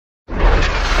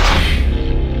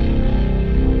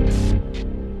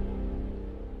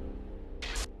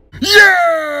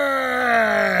Yeah!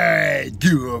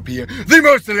 Duhop here, the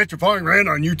most electrifying rant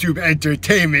on YouTube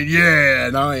entertainment. Yeah,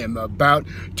 and I am about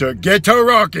to get to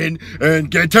rocking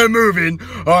and get to moving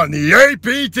on the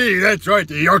APT. That's right,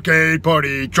 the arcade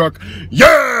party truck.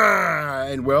 Yeah!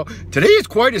 And well, today is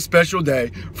quite a special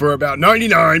day for about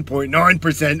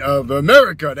 99.9% of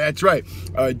America. That's right.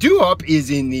 Duhop is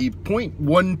in the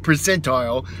 0.1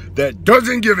 percentile that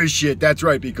doesn't give a shit. That's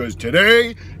right, because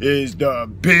today is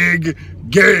the big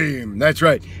game. That's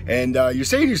right. And you're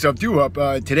saying to yourself,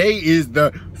 Duhop, today is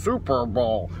the Super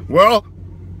Bowl. Well,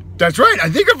 that's right. I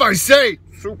think if I say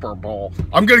Super Bowl,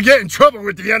 I'm going to get in trouble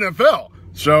with the NFL.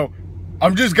 So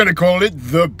I'm just going to call it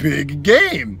the big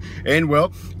game. And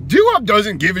well, Duhop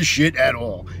doesn't give a shit at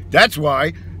all. That's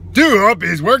why Duhop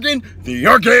is working the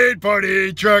arcade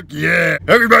party truck. Yeah.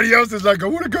 Everybody else is like, I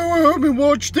want to go home and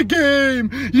watch the game.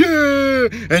 Yeah.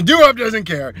 And Duhop doesn't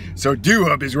care. So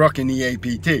Duhop is rocking the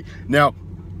APT. Now,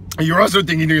 you're also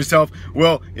thinking to yourself,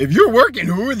 well, if you're working,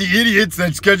 who are the idiots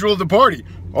that scheduled the party?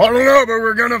 I don't know, but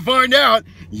we're going to find out.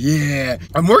 Yeah.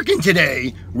 I'm working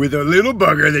today with a little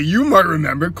bugger that you might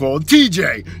remember called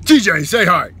TJ. TJ, say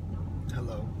hi.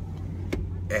 Hello.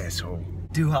 Asshole.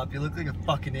 Duhop, you look like a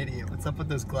fucking idiot. What's up with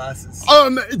those glasses?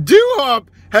 Duhop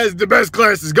has the best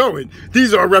glasses going.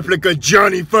 These are replica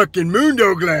Johnny fucking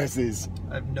Mundo glasses.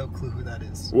 I have no clue who that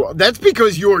is. Well, that's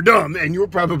because you're dumb, and you're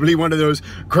probably one of those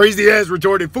crazy-ass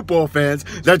retarded football fans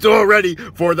that's all ready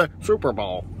for the Super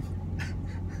Bowl.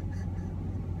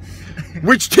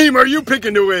 Which team are you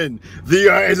picking to win? The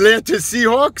Atlanta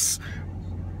Seahawks?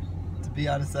 To be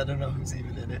honest, I don't know who's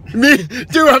even in it. Me?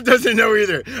 Duhop doesn't know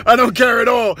either. I don't care at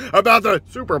all about the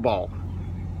Super Bowl.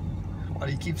 Why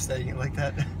do you keep saying it like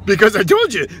that? Because I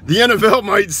told you, the NFL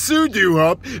might sue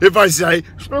Duhop if I say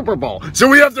Super Bowl. So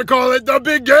we have to call it the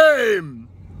big game.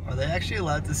 Are they actually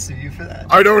allowed to sue you for that?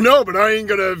 I don't know, but I ain't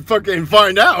gonna fucking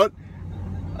find out.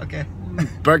 Okay.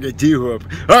 Bucket Duhop.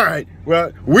 Alright,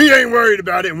 well, we ain't worried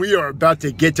about it, and we are about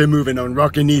to get to moving on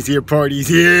rocking these here parties.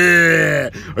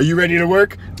 Yeah! Are you ready to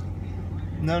work?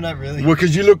 No, not really. Well,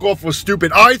 because you look awful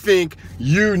stupid. I think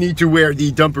you need to wear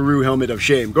the Dumperoo helmet of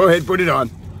shame. Go ahead, put it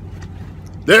on.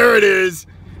 There it is.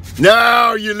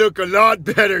 Now you look a lot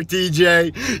better,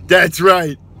 TJ. That's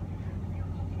right.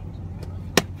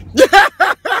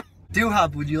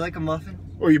 Duhop, would you like a muffin?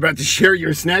 Oh, you about to share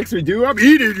your snacks with Duhop?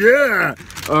 Eat it, yeah.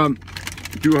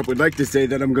 Duhop would like to say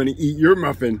that I'm going to eat your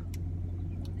muffin.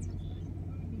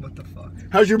 What the fuck?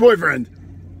 How's your boyfriend?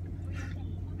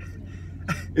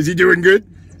 Is he doing good?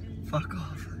 Fuck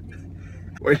off.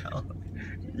 Wait,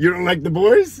 you don't like the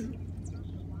boys?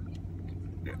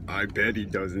 I bet he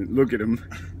doesn't. Look at him.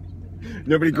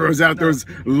 Nobody grows out those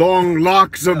long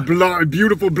locks of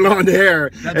beautiful blonde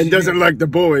hair and doesn't like the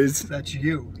boys. That's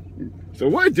you. So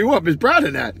why Duhop is proud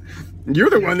of that? You're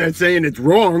the one that's saying it's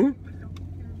wrong.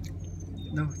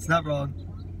 No, it's not wrong.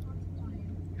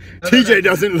 TJ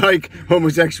doesn't like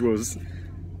homosexuals.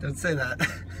 Don't say that.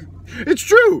 It's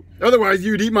true. Otherwise,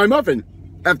 you'd eat my muffin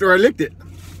after I licked it.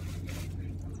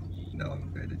 No,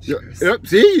 I'm good. It's yours. Yep.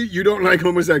 See, you don't like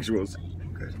homosexuals.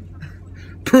 Good.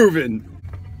 Proven.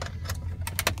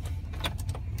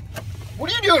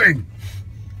 What are you doing?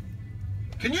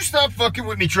 Can you stop fucking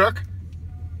with me, truck?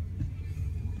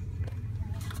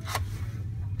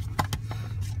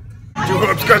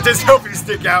 Duhop's got this selfie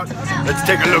stick out. Let's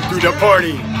take a look through the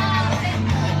party.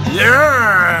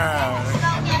 Yeah!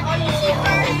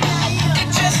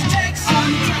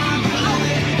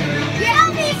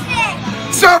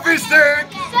 Selfie stick!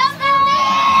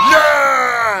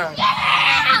 Yeah!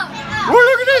 Oh,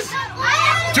 look at this!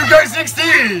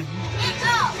 2K16!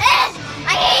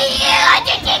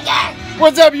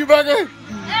 What's up, you bugger?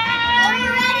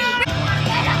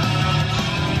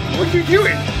 What are you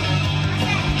doing?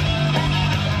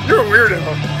 You're a weirdo.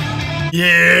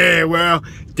 Yeah, well,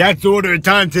 that's all the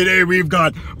time today we've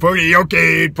got for the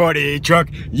arcade party truck.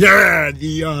 Yeah,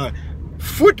 the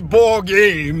football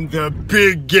game, the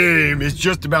big game, is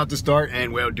just about to start,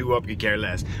 and well, Duhop could care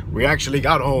less. We actually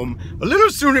got home a little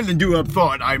sooner than Duhop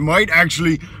thought. I might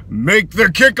actually make the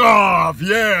kickoff.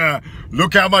 Yeah,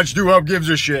 look how much Duhop gives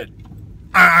a shit.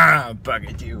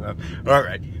 Bucket Duhop. All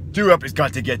right, Duhop has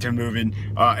got to get to moving.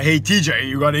 Hey, TJ,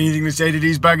 you got anything to say to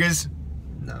these buggers?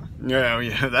 No.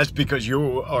 Yeah, that's because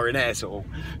you are an asshole.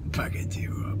 Bucket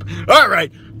Duhop.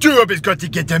 Alright, Duhop has got to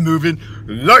get them moving.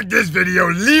 Like this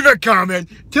video, leave a comment,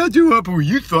 tell Duhop who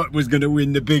you thought was gonna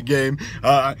win the big game.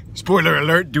 Spoiler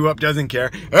alert, Duhop doesn't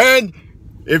care. And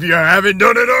if you haven't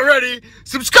done it already,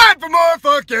 subscribe for more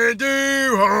fucking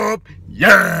Duhop.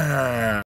 Yeah!